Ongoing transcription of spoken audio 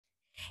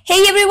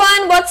Hey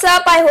everyone, what's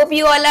up? I hope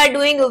you all are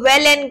doing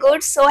well and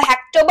good. So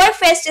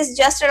HacktoberFest is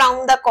just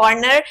around the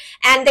corner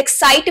and the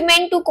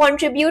excitement to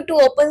contribute to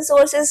open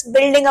source is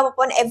building up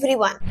upon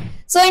everyone.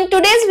 So in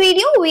today's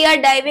video, we are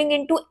diving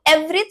into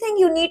everything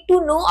you need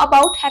to know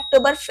about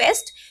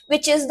HacktoberFest,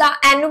 which is the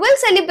annual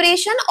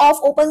celebration of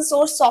open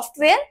source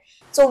software.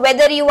 So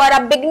whether you are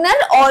a beginner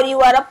or you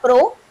are a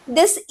pro,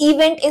 this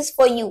event is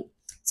for you.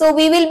 So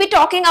we will be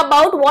talking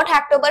about what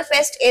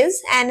HacktoberFest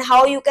is and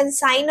how you can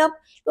sign up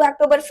to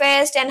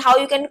HacktoberFest and how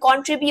you can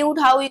contribute,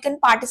 how you can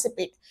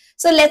participate.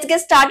 So let's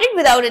get started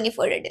without any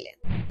further delay.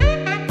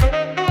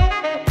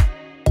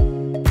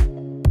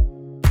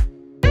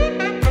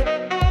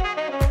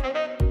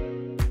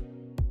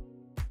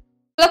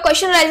 The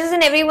question rises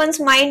in everyone's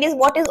mind is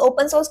what is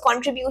open source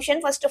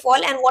contribution first of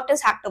all and what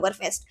is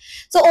HacktoberFest.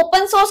 So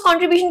open source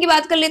contribution की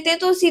बात कर लेते हैं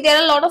तो see there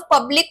are a lot of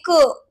public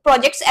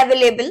projects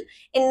available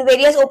in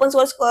various open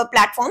source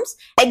platforms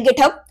like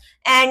GitHub,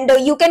 and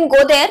you can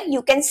go there,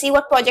 you can see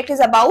what project is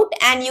about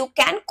and you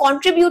can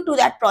contribute to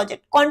that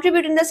project.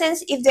 Contribute in the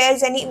sense if there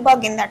is any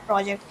bug in that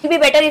project. It will be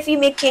better if you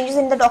make changes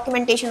in the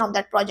documentation of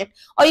that project,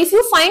 or if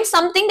you find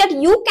something that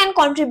you can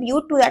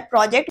contribute to that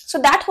project. So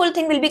that whole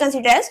thing will be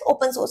considered as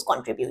open source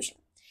contribution.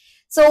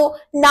 So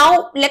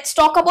now let's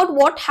talk about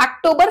what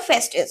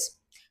HacktoberFest is.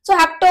 So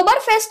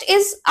HacktoberFest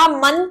is a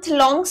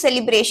month-long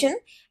celebration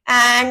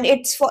and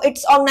it's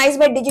organized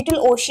by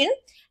DigitalOcean.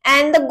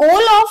 And the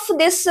goal of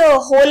this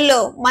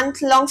whole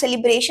month-long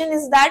celebration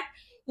is that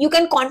you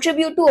can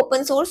contribute to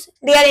open source.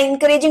 They are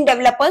encouraging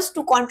developers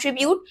to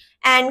contribute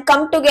and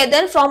come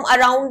together from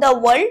around the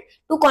world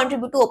to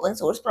contribute to open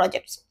source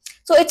projects.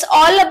 So it's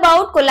all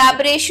about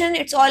collaboration,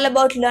 it's all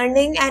about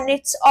learning, and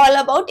it's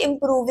all about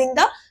improving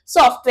the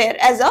software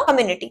as a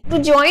community. To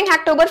join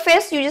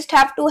HacktoberFest, you just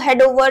have to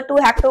head over to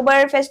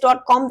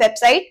hacktoberfest.com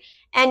website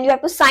and you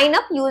have to sign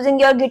up using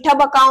your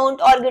GitHub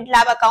account or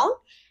GitLab account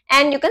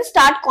and you can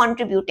start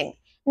contributing.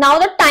 Now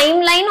the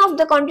timeline of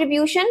the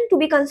contribution to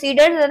be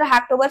considered as a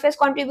HacktoberFest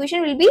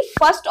contribution will be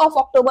 1st of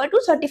October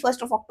to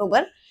 31st of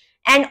October.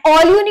 And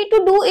all you need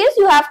to do is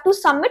you have to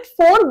submit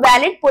 4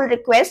 valid pull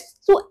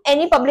requests to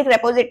any public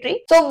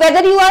repository. So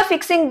whether you are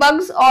fixing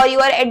bugs or you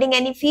are adding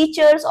any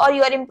features or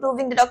you are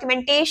improving the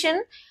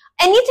documentation,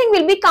 anything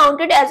will be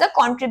counted as a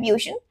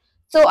contribution.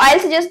 So I'll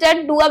suggest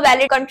that do a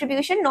valid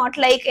contribution, not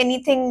like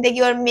anything that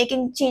you are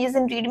making changes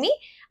in README.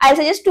 I'll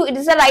suggest it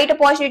is the right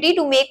opportunity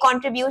to make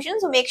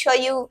contributions. So make sure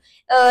you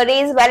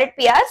raise valid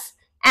PRs.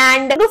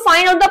 And to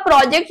find out the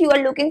project you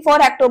are looking for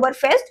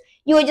HacktoberFest,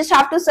 you just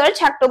have to search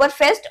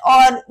HacktoberFest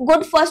or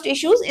good first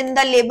issues in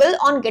the label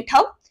on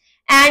GitHub.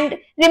 And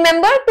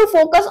remember to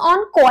focus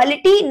on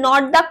quality,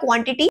 not the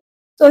quantity.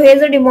 So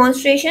here's a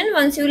demonstration.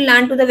 Once you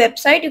land to the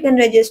website, you can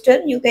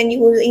register. You can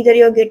use either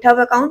your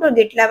GitHub account or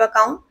GitLab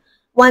account.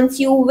 Once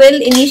you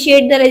will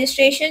initiate the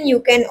registration,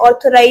 you can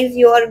authorize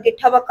your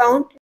GitHub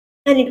account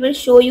and it will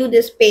show you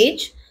this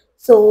page.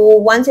 So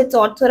once it's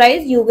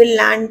authorized, you will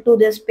land to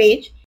this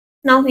page.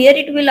 Now here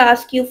it will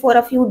ask you for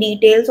a few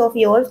details of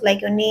yours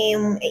like your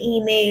name,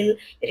 email,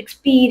 your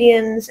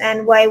experience,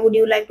 and why would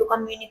you like to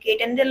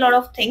communicate, and there are a lot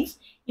of things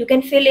you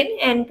can fill in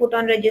and put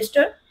on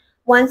register.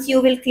 Once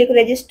you will click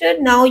register,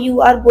 now you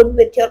are good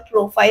with your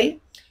profile.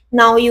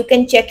 Now you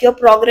can check your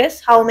progress,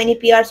 how many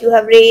PRs you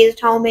have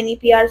raised, how many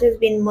PRs has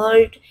been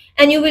merged,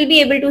 and you will be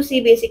able to see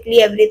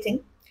basically everything.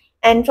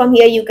 And from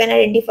here you can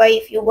identify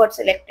if you got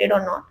selected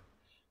or not.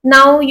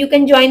 Now you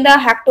can join the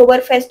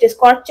HacktoberFest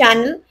Discord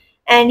channel,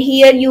 and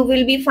here you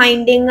will be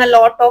finding a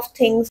lot of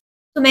things.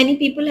 So many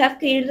people have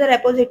created a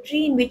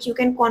repository in which you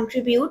can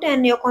contribute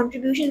and your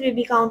contribution will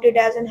be counted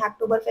as an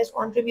HacktoberFest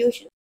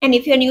contribution. And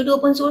if you are new to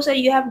open source or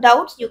you have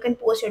doubts, you can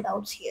post your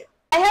doubts here.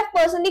 I have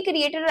personally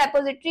created a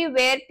repository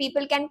where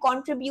people can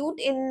contribute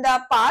in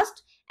the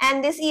past,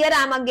 and this year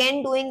I am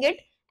again doing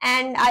it,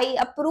 and I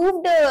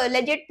approved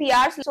legit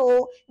PRs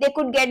so they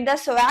could get the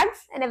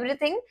swags and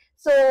everything.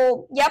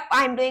 So yep,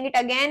 I'm doing it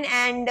again,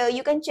 and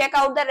you can check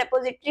out the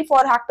repository for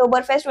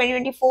HacktoberFest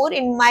 2024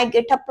 in my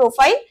GitHub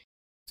profile.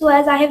 So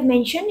as I have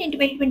mentioned, in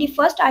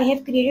 2021, I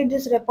have created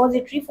this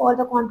repository for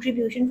the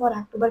contribution for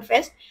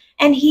HacktoberFest,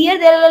 and here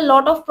there are a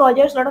lot of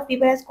projects, a lot of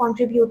people has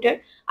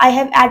contributed. I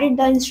have added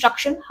the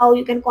instruction how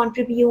you can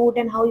contribute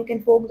and how you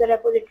can fork the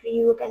repository,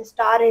 you can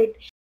start it.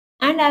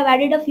 And I've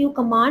added a few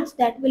commands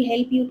that will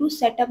help you to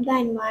set up the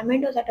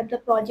environment or set up the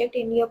project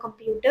in your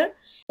computer.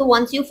 So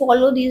once you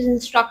follow these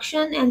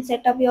instructions and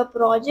set up your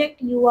project,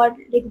 you are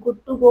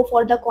good to go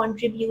for the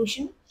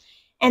contribution.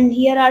 And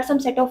here are some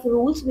set of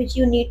rules which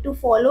you need to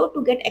follow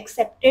to get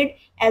accepted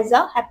as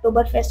a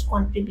HacktoberFest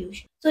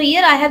contribution. So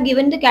here I have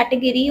given the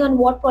category on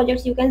what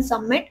projects you can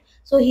submit.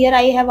 So here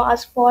I have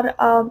asked for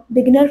a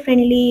beginner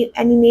friendly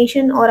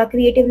animation or a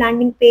creative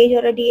landing page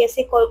or a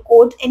DSA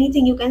code,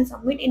 anything you can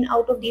submit in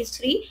out of these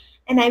 3.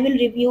 And I will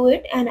review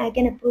it and I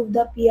can approve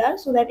the PR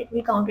so that it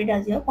will count it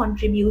as your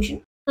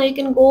contribution. Now you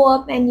can go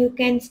up and you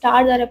can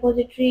start the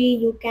repository,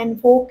 you can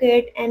fork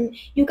it, and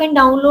you can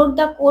download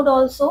the code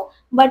also,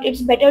 but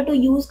it's better to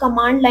use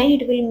command line,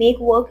 it will make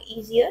work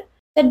easier.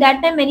 So at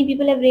that time, many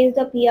people have raised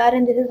the PR,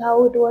 and this is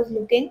how it was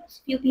looking.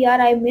 Few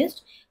PR I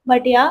missed,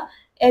 but yeah,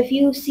 if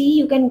you see,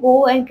 you can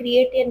go and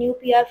create a new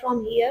PR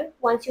from here.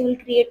 Once you will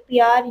create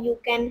PR, you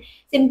can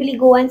simply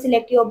go and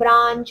select your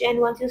branch, and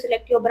once you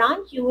select your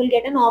branch, you will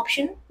get an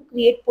option to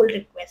create pull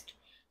request.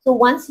 So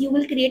once you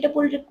will create a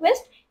pull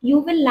request, you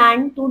will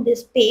land to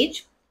this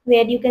page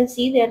where you can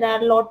see there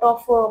are a lot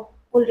of pull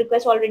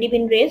requests already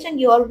been raised,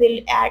 and you all will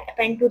add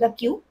append to the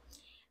queue,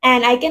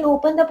 and I can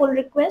open the pull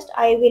request.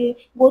 I will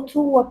go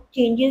through what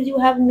changes you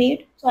have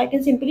made. So I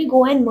can simply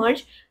go and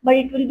merge, but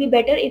it will be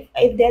better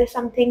if there is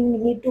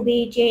something need to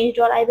be changed,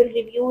 or I will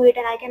review it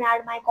and I can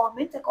add my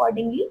comments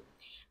accordingly,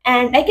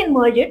 and I can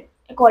merge it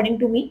according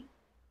to me.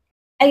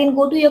 I can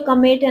go to your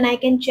commit and I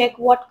can check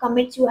what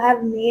commits you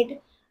have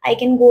made. I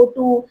can go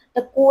to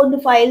the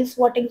code files,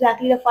 what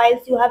exactly the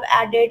files you have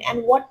added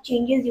and what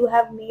changes you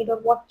have made or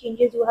what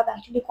changes you have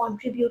actually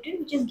contributed,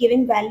 which is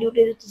giving value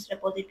to this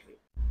repository.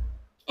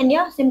 And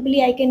yeah,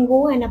 simply I can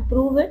go and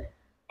approve it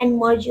and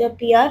merge your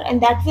PR, and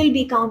that will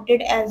be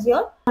counted as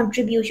your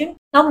contribution.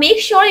 Now make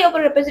sure your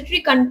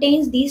repository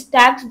contains these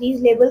tags. These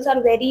labels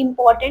are very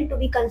important to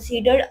be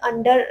considered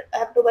under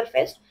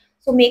HacktoberFest.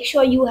 So make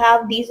sure you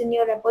have these in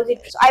your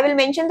repository. So I will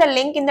mention the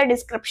link in the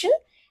description.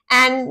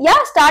 And yeah,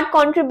 start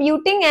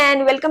contributing,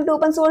 and welcome to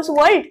open source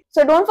world.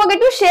 So don't forget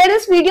to share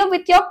this video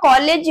with your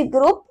college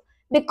group,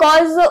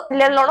 because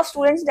there are a lot of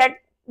students that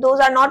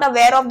those are not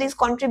aware of this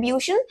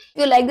contribution.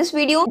 If you like this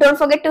video, don't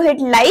forget to hit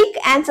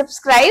like and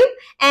subscribe,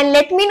 and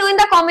let me know in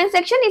the comment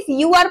section if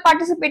you are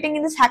participating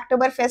in this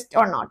HacktoberFest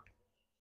or not.